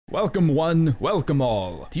Welcome one, welcome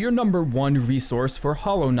all, to your #1 resource for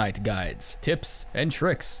Hollow Knight guides, tips, and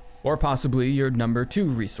tricks. Or possibly your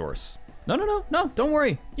 #2 resource. No, don't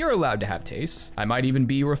worry. You're allowed to have tastes. I might even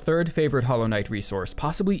be your 3rd favorite Hollow Knight resource,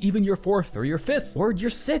 possibly even your 4th or your 5th or your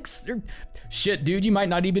 6th. Shit, dude, you might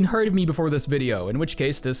not even heard of me before this video, in which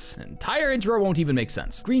case this entire intro won't even make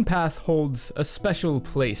sense. Greenpath holds a special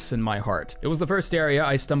place in my heart. It was the first area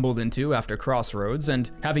I stumbled into after Crossroads, and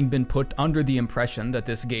having been put under the impression that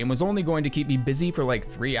this game was only going to keep me busy for like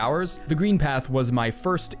 3 hours, the Greenpath was my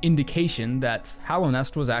first indication that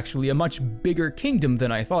Hallownest was actually a much bigger kingdom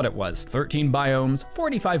than I thought it was. 13 biomes,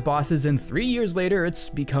 45 bosses, and 3 years later, it's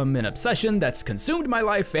become an obsession that's consumed my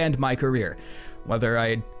life and my career, whether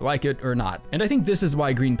I like it or not. And I think this is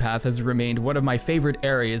why Greenpath has remained one of my favorite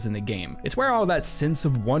areas in the game. It's where all that sense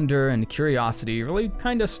of wonder and curiosity really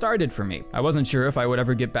kinda started for me. I wasn't sure if I would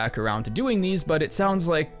ever get back around to doing these, but it sounds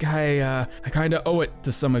like I kinda owe it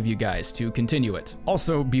to some of you guys to continue it.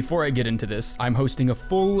 Also, before I get into this, I'm hosting a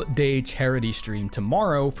full day charity stream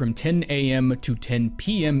tomorrow from 10 AM to 10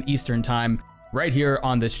 PM Eastern Time, right here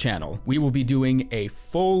on this channel. We will be doing a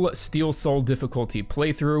full Steel Soul difficulty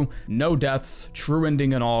playthrough, no deaths, true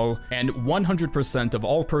ending and all, and 100% of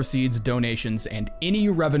all proceeds, donations, and any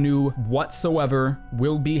revenue whatsoever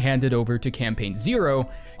will be handed over to Campaign 0.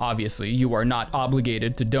 Obviously, you are not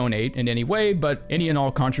obligated to donate in any way, but any and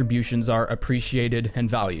all contributions are appreciated and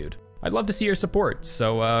valued. I'd love to see your support,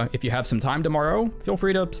 so if you have some time tomorrow, feel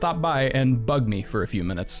free to stop by and bug me for a few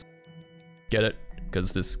minutes. Get it?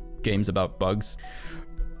 Because this game's about bugs.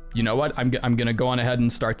 You know what? I'm gonna go on ahead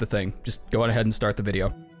and start the thing. Just go on ahead and start the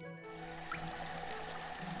video.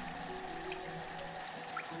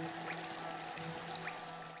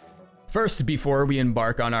 First, before we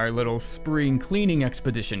embark on our little spring cleaning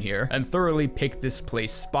expedition here and thoroughly pick this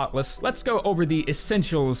place spotless, let's go over the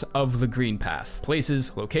essentials of the Greenpath.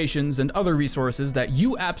 Places, locations, and other resources that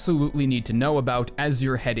you absolutely need to know about as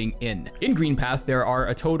you're heading in. In Greenpath, there are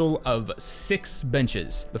a total of 6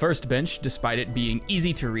 benches. The first bench, despite it being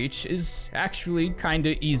easy to reach, is actually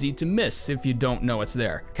kinda easy to miss if you don't know it's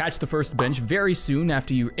there. Catch the first bench very soon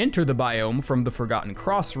after you enter the biome from the Forgotten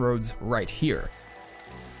Crossroads right here.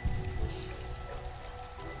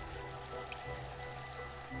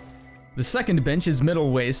 The second bench is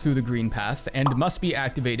middle ways through the Greenpath and must be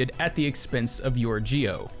activated at the expense of your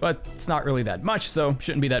geo, but it's not really that much, so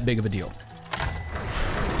shouldn't be that big of a deal.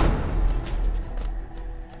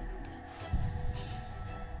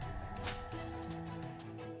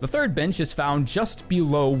 The third bench is found just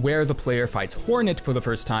below where the player fights Hornet for the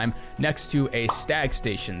first time, next to a stag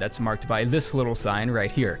station that's marked by this little sign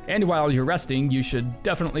right here. And while you're resting, you should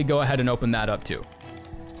definitely go ahead and open that up too.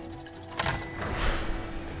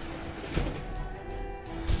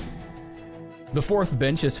 The fourth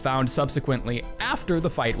bench is found subsequently after the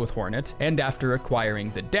fight with Hornet, and after acquiring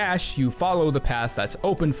the dash, you follow the path that's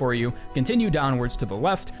open for you, continue downwards to the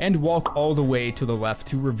left, and walk all the way to the left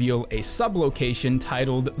to reveal a sub-location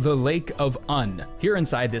titled the Lake of Un. Here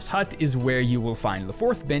inside this hut is where you will find the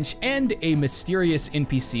fourth bench and a mysterious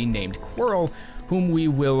NPC named Quirrell, whom we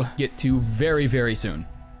will get to very, very soon.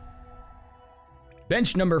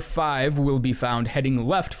 Bench number 5 will be found heading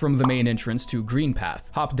left from the main entrance to Greenpath.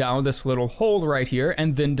 Hop down this little hole right here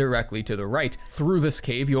and then directly to the right. Through this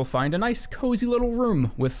cave, you'll find a nice cozy little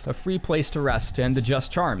room with a free place to rest and adjust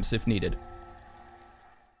charms if needed.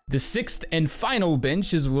 The 6th and final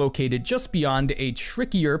bench is located just beyond a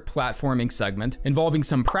trickier platforming segment involving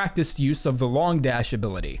some practiced use of the long dash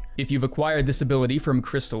ability. If you've acquired this ability from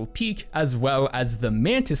Crystal Peak, as well as the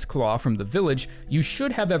Mantis Claw from the village, you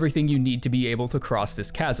should have everything you need to be able to cross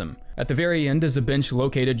this chasm. At the very end is a bench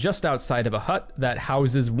located just outside of a hut that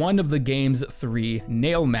houses one of the game's 3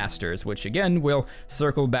 Nail Masters, which again, we'll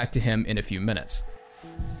circle back to him in a few minutes.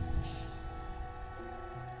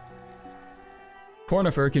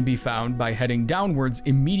 Cornifer can be found by heading downwards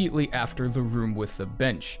immediately after the room with the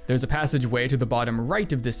bench. There's a passageway to the bottom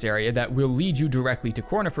right of this area that will lead you directly to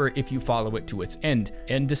Cornifer if you follow it to its end.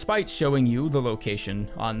 And despite showing you the location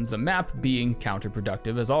on the map being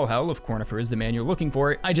counterproductive as all hell if Cornifer is the man you're looking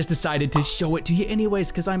for, I just decided to show it to you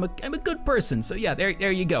anyways because I'm a good person. So yeah, there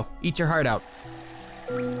you go. Eat your heart out.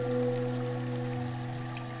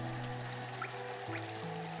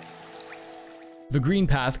 The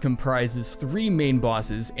Greenpath comprises 3 main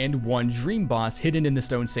bosses and 1 dream boss hidden in the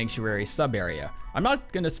Stone Sanctuary sub-area. I'm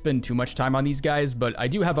not gonna spend too much time on these guys, but I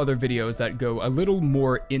do have other videos that go a little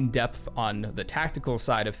more in-depth on the tactical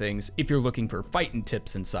side of things if you're looking for fighting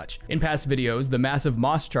tips and such. In past videos, the massive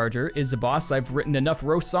moss charger is a boss I've written enough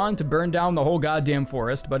roasts on to burn down the whole goddamn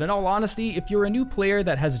forest, but in all honesty, if you're a new player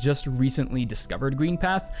that has just recently discovered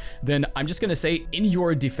Greenpath, then I'm just gonna say, in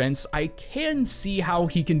your defense, I can see how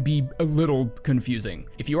he can be a little confusing.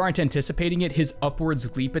 If you aren't anticipating it, his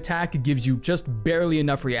upwards leap attack gives you just barely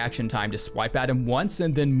enough reaction time to swipe at him once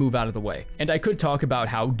and then move out of the way. And I could talk about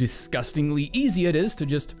how disgustingly easy it is to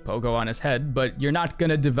just pogo on his head, but you're not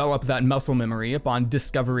gonna develop that muscle memory upon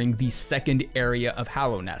discovering the second area of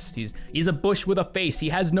Hallownest. He's a bush with a face. He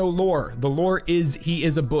has no lore. The lore is he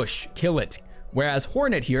is a bush. Kill it. Whereas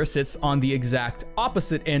Hornet here sits on the exact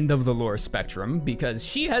opposite end of the lore spectrum, because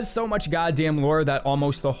she has so much goddamn lore that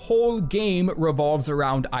almost the whole game revolves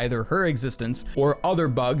around either her existence or other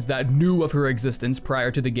bugs that knew of her existence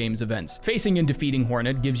prior to the game's events. Facing and defeating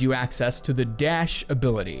Hornet gives you access to the dash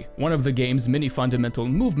ability, one of the game's many fundamental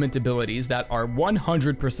movement abilities that are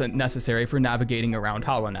 100% necessary for navigating around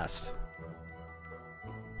Hallownest.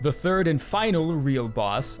 The third and final real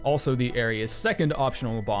boss, also the area's second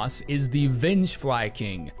optional boss, is the Vengefly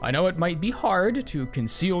King. I know it might be hard to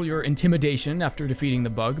conceal your intimidation after defeating the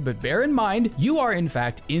bug, but bear in mind, you are in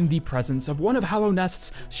fact in the presence of one of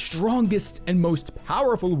Hallownest's strongest and most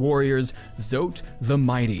powerful warriors, Zote the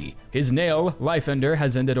Mighty. His nail, Lifeender,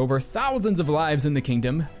 has ended over thousands of lives in the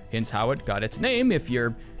kingdom, hence how it got its name if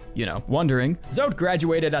you're wondering. Zote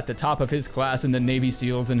graduated at the top of his class in the Navy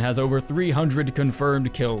SEALs and has over 300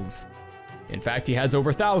 confirmed kills. In fact, he has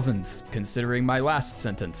over thousands, considering my last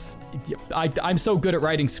sentence. I'm so good at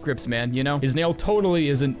writing scripts, man, you know? His nail totally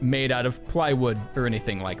isn't made out of plywood or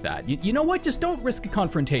anything like that. You know what? Just don't risk a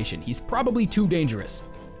confrontation. He's probably too dangerous.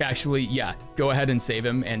 Actually, yeah, go ahead and save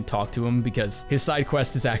him and talk to him because his side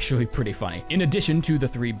quest is actually pretty funny. In addition to the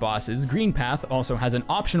 3 bosses, Greenpath also has an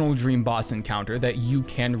optional dream boss encounter that you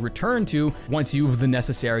can return to once you have the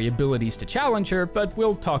necessary abilities to challenge her, but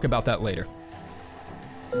we'll talk about that later.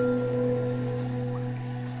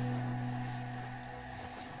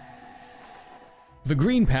 The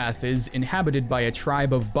Greenpath is inhabited by a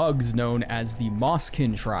tribe of bugs known as the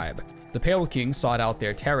Mosskin tribe. The Pale King sought out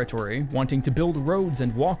their territory, wanting to build roads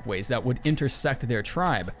and walkways that would intersect their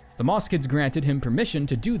tribe. The Mosskids granted him permission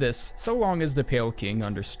to do this, so long as the Pale King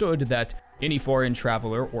understood that any foreign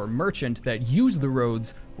traveler or merchant that used the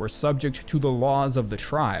roads were subject to the laws of the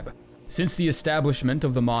tribe. Since the establishment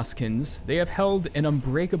of the Mosskins, they have held an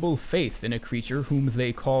unbreakable faith in a creature whom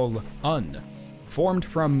they call Un. Formed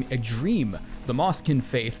from a dream, the Mosskin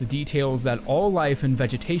faith details that all life and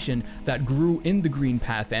vegetation that grew in the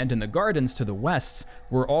Greenpath and in the gardens to the west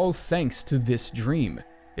were all thanks to this dream.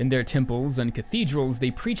 In their temples and cathedrals,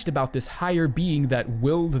 they preached about this higher being that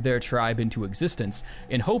willed their tribe into existence,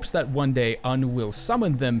 in hopes that one day Un will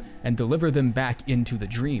summon them and deliver them back into the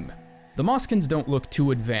dream. The Mosskins don't look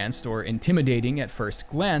too advanced or intimidating at first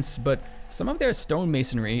glance, but some of their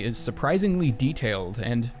stonemasonry is surprisingly detailed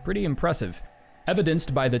and pretty impressive.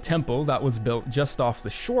 Evidenced by the temple that was built just off the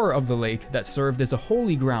shore of the lake that served as a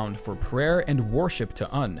holy ground for prayer and worship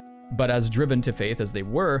to Un. But as driven to faith as they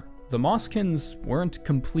were, the Mosskins weren't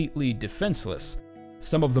completely defenseless.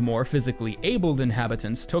 Some of the more physically abled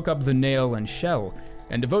inhabitants took up the nail and shell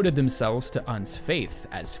and devoted themselves to Un's faith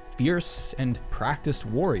as fierce and practiced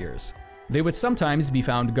warriors. They would sometimes be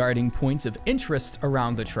found guarding points of interest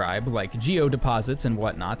around the tribe, like geodeposits and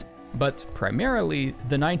whatnot, but primarily,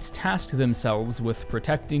 the knights tasked themselves with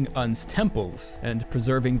protecting Un's temples and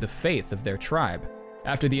preserving the faith of their tribe.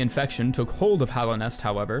 After the infection took hold of Hallownest,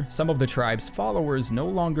 however, some of the tribe's followers no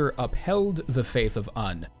longer upheld the faith of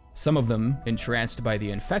Un. Some of them, entranced by the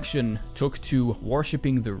infection, took to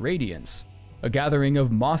worshipping the Radiance. A gathering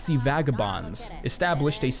of mossy vagabonds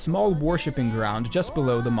established a small worshipping ground just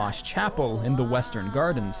below the Moss Chapel in the Western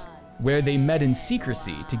Gardens, where they met in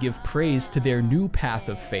secrecy to give praise to their new path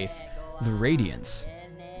of faith, the Radiance.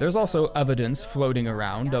 There's also evidence floating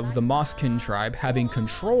around of the Mosskin tribe having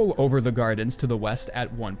control over the gardens to the west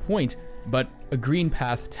at one point, but a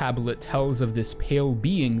Greenpath tablet tells of this pale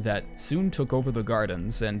being that soon took over the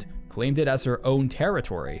gardens and claimed it as her own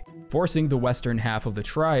territory, forcing the western half of the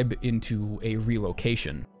tribe into a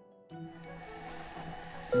relocation.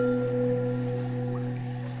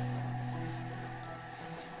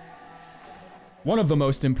 One of the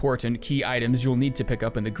most important key items you'll need to pick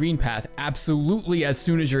up in the Greenpath absolutely as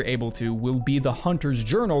soon as you're able to will be the Hunter's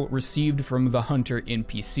Journal received from the Hunter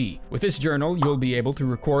NPC. With this journal, you'll be able to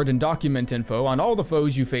record and document info on all the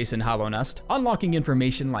foes you face in Hallownest, unlocking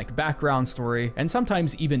information like background story, and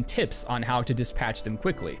sometimes even tips on how to dispatch them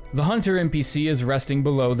quickly. The Hunter NPC is resting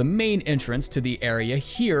below the main entrance to the area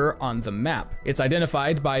here on the map. It's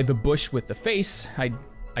identified by the bush with the face.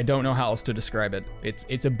 I don't know how else to describe it.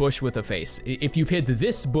 It's a bush with a face. If you've hit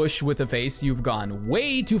this bush with a face, you've gone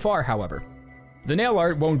way too far, however. The nail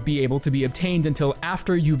art won't be able to be obtained until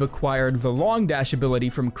after you've acquired the long dash ability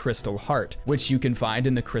from Crystal Heart, which you can find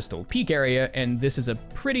in the Crystal Peak area, and this is a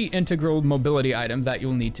pretty integral mobility item that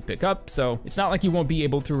you'll need to pick up, so it's not like you won't be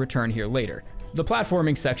able to return here later. The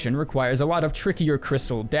platforming section requires a lot of trickier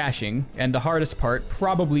crystal dashing, and the hardest part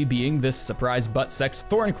probably being this surprise butt sex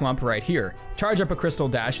thorn clump right here. Charge up a crystal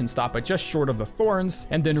dash and stop it just short of the thorns,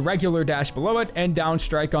 and then regular dash below it and down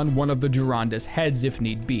strike on one of the Duranda's heads if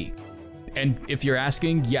need be. And if you're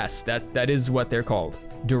asking, yes, that is what they're called,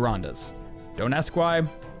 Durandas. Don't ask why,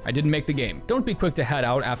 I didn't make the game. Don't be quick to head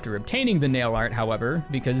out after obtaining the nail art, however,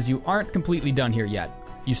 because you aren't completely done here yet.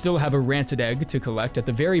 You still have a rancid egg to collect at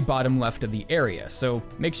the very bottom left of the area, so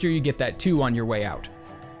make sure you get that too on your way out.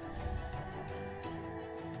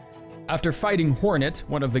 After fighting Hornet,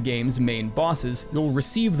 one of the game's main bosses, you'll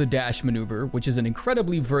receive the dash maneuver, which is an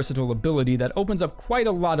incredibly versatile ability that opens up quite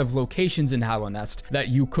a lot of locations in Hallownest that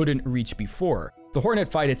you couldn't reach before. The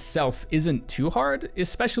Hornet fight itself isn't too hard,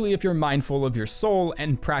 especially if you're mindful of your soul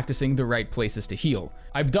and practicing the right places to heal.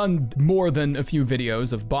 I've done more than a few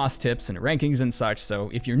videos of boss tips and rankings and such, so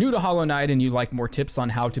if you're new to Hollow Knight and you like more tips on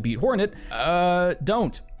how to beat Hornet,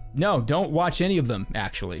 don't watch any of them,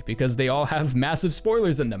 actually, because they all have massive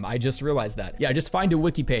spoilers in them. I just realized that. Yeah, just find a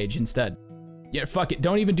wiki page instead. Yeah, fuck it,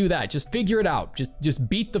 don't even do that. Just figure it out. Just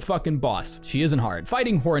beat the fucking boss. She isn't hard.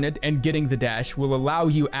 Fighting Hornet and getting the dash will allow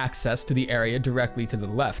you access to the area directly to the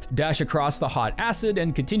left. Dash across the hot acid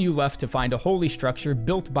and continue left to find a holy structure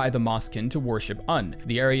built by the Mosskin to worship Un.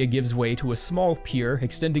 The area gives way to a small pier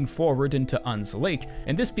extending forward into Un's lake,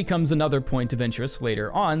 and this becomes another point of interest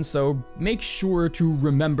later on, so make sure to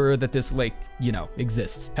remember that this lake,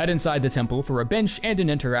 exists. Head inside the temple for a bench and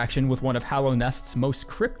an interaction with one of Hallownest's most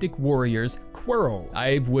cryptic warriors, Quirrell.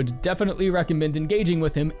 I would definitely recommend engaging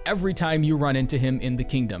with him every time you run into him in the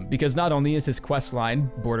kingdom, because not only is his questline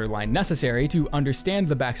borderline necessary to understand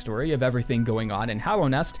the backstory of everything going on in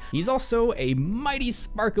Hallownest, he's also a mighty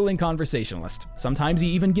sparkling conversationalist. Sometimes he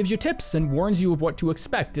even gives you tips and warns you of what to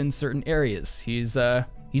expect in certain areas. He's a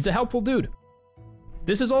helpful dude.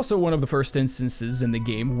 This is also one of the first instances in the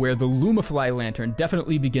game where the Lumafly lantern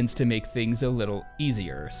definitely begins to make things a little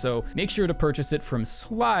easier, so make sure to purchase it from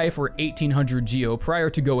Sly for 1800 Geo prior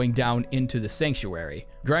to going down into the sanctuary.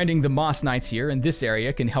 Grinding the Moss Knights here in this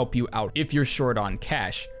area can help you out if you're short on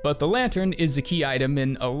cash, but the lantern is a key item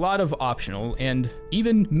in a lot of optional and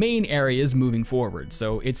even main areas moving forward,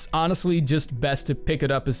 so it's honestly just best to pick it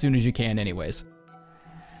up as soon as you can anyways.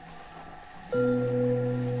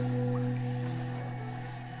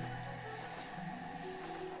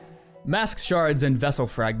 Mask shards and vessel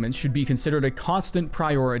fragments should be considered a constant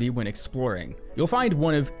priority when exploring. You'll find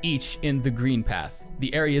one of each in the Greenpath.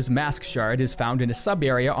 The area's mask shard is found in a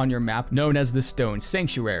sub-area on your map known as the Stone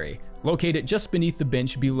Sanctuary, located just beneath the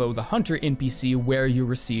bench below the Hunter NPC where you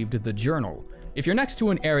received the journal. If you're next to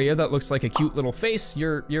an area that looks like a cute little face,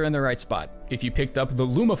 you're in the right spot. If you picked up the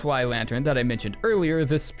Lumafly lantern that I mentioned earlier,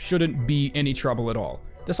 this shouldn't be any trouble at all.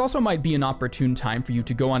 This also might be an opportune time for you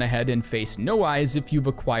to go on ahead and face No Eyes if you've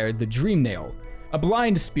acquired the Dream Nail. A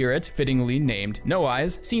blind spirit, fittingly named No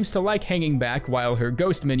Eyes, seems to like hanging back while her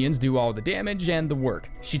ghost minions do all the damage and the work.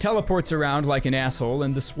 She teleports around like an asshole,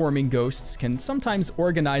 and the swarming ghosts can sometimes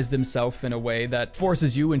organize themselves in a way that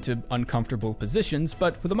forces you into uncomfortable positions,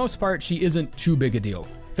 but for the most part, she isn't too big a deal.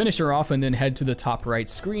 Finish her off and then head to the top right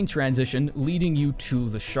screen transition, leading you to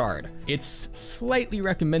the shard. It's slightly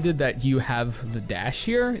recommended that you have the dash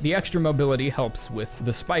here. The extra mobility helps with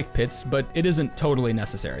the spike pits, but it isn't totally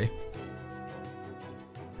necessary.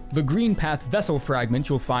 The Greenpath vessel fragment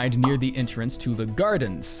you'll find near the entrance to the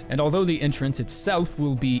gardens, and although the entrance itself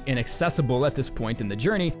will be inaccessible at this point in the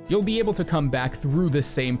journey, you'll be able to come back through this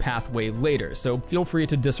same pathway later, so feel free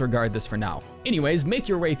to disregard this for now. Anyways, make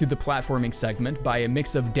your way through the platforming segment by a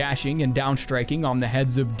mix of dashing and downstriking on the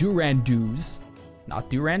heads of Durandus.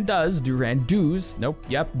 Not Durandas, Durandus. Nope,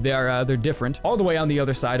 yep, they're different. All the way on the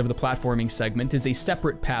other side of the platforming segment is a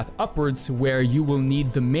separate path upwards where you will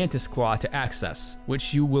need the Mantis Claw to access,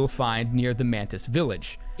 which you will find near the Mantis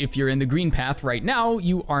Village. if you're in the Greenpath right now,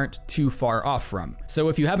 you aren't too far off from. So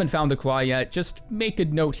if you haven't found the claw yet, just make a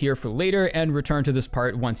note here for later and return to this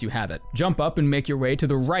part once you have it. Jump up and make your way to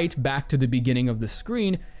the right back to the beginning of the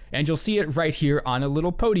screen, and you'll see it right here on a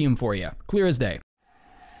little podium for you, clear as day.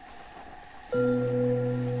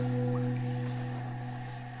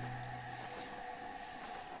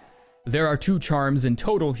 There are 2 charms in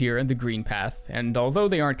total here in the Greenpath, and although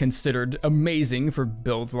they aren't considered amazing for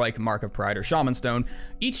builds like Mark of Pride or Shaman Stone,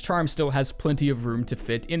 each charm still has plenty of room to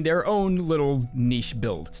fit in their own little niche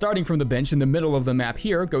build. Starting from the bench in the middle of the map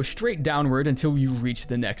here, go straight downward until you reach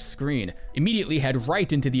the next screen. Immediately head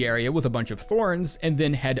right into the area with a bunch of thorns, and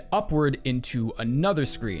then head upward into another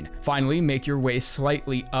screen. Finally, make your way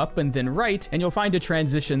slightly up and then right, and you'll find a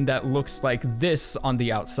transition that looks like this on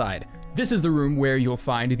the outside. This is the room where you'll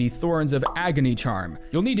find the Thorns of Agony charm.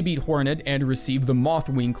 You'll need to beat Hornet and receive the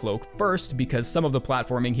Mothwing cloak first, because some of the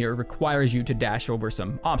platforming here requires you to dash over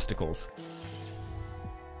some obstacles.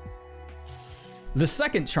 The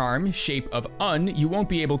second charm, Shape of Un, you won't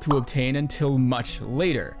be able to obtain until much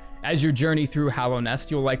later. As you journey through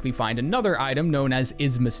Hallownest, you'll likely find another item known as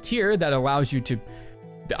Isma's Tear that allows you to...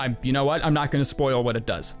 you know what? I'm not going to spoil what it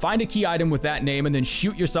does. Find a key item with that name and then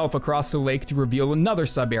shoot yourself across the lake to reveal another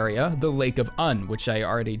sub-area, the Lake of Un, which I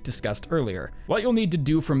already discussed earlier. What you'll need to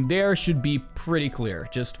do from there should be pretty clear.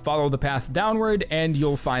 Just follow the path downward and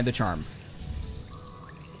you'll find the charm.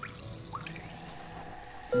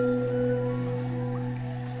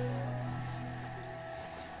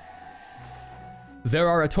 There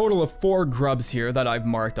are a total of 4 grubs here that I've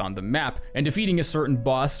marked on the map, and defeating a certain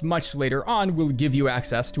boss much later on will give you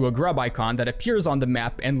access to a grub icon that appears on the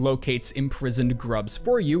map and locates imprisoned grubs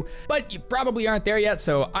for you, but you probably aren't there yet,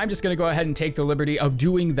 so I'm just gonna go ahead and take the liberty of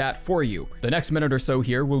doing that for you. The next minute or so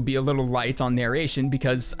here will be a little light on narration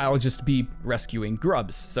because I'll just be rescuing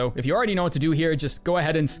grubs, so if you already know what to do here, just go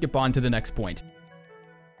ahead and skip on to the next point.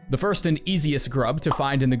 The first and easiest grub to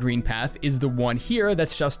find in the Greenpath is the one here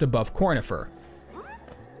that's just above Cornifer.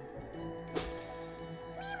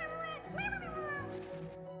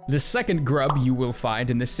 The second grub you will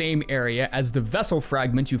find in the same area as the vessel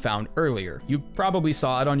fragment you found earlier. You probably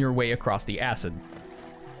saw it on your way across the acid.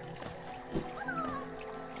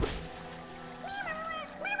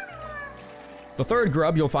 The third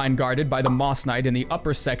grub you'll find guarded by the Moss Knight in the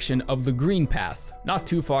upper section of the Greenpath, not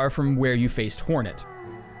too far from where you faced Hornet.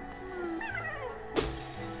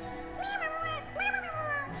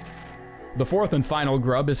 The fourth and final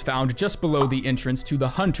grub is found just below the entrance to the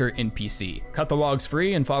Hunter NPC. Cut the logs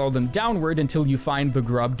free and follow them downward until you find the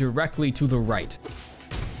grub directly to the right.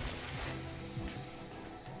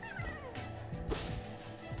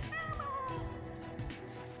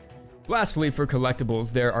 Lastly, for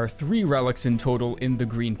collectibles, there are 3 relics in total in the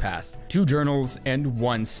Greenpath, 2 journals and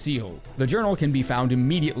 1 seal. The journal can be found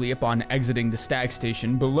immediately upon exiting the stag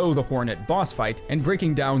station below the Hornet boss fight and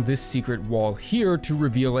breaking down this secret wall here to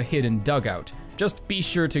reveal a hidden dugout. Just be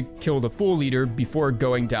sure to kill the Fool Leader before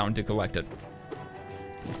going down to collect it.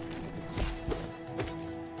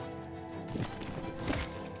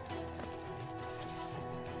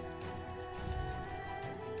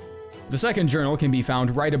 The second journal can be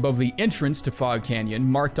found right above the entrance to Fog Canyon,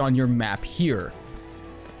 marked on your map here.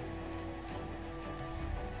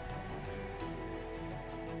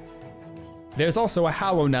 There's also a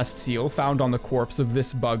Hallownest seal found on the corpse of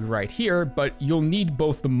this bug right here, but you'll need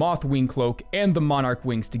both the Mothwing cloak and the Monarch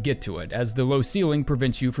wings to get to it, as the low ceiling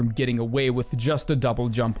prevents you from getting away with just a double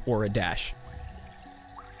jump or a dash.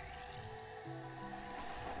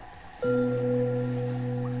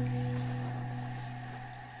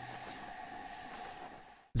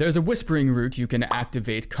 There's a whispering route you can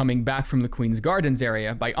activate coming back from the Queen's Gardens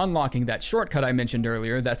area by unlocking that shortcut I mentioned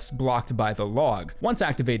earlier that's blocked by the log. Once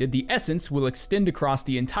activated, the essence will extend across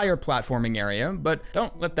the entire platforming area, but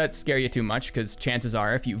don't let that scare you too much, because chances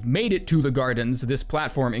are if you've made it to the gardens, this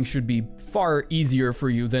platforming should be far easier for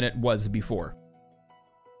you than it was before.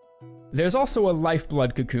 There's also a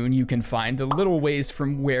lifeblood cocoon you can find a little ways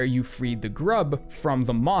from where you freed the grub from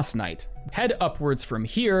the Moss Knight. Head upwards from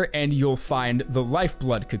here and you'll find the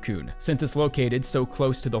lifeblood cocoon. Since it's located so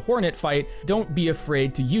close to the Hornet fight, don't be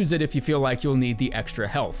afraid to use it if you feel like you'll need the extra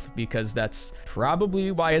health, because that's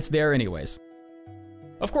probably why it's there anyways.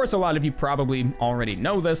 Of course, a lot of you probably already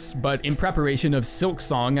know this, but in preparation of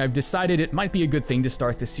Silksong, I've decided it might be a good thing to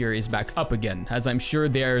start the series back up again, as I'm sure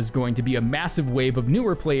there's going to be a massive wave of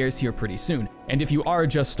newer players here pretty soon. And if you are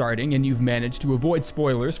just starting and you've managed to avoid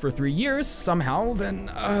spoilers for 3 years somehow, then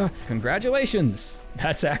congratulations.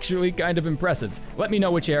 That's actually kind of impressive. Let me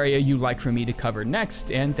know which area you'd like for me to cover next,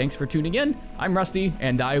 and thanks for tuning in. I'm Rusty,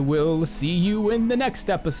 and I will see you in the next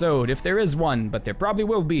episode, if there is one, but there probably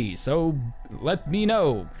will be, so let me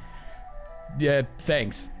know. Yeah,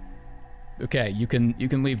 thanks. Okay, you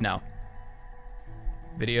can leave now.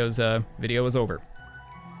 Video is over.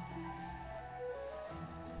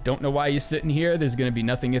 Don't know why you're sitting here. There's gonna be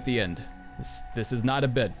nothing at the end. This is not a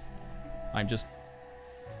bit. I'm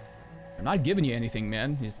not giving you anything,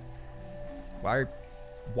 man. Why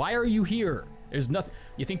are you here? There's nothing.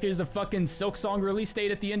 You think there's a fucking Silk Song release date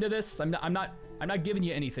at the end of this? I'm not giving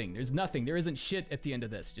you anything. There's nothing. There isn't shit at the end of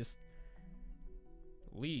this. Just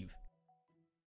leave.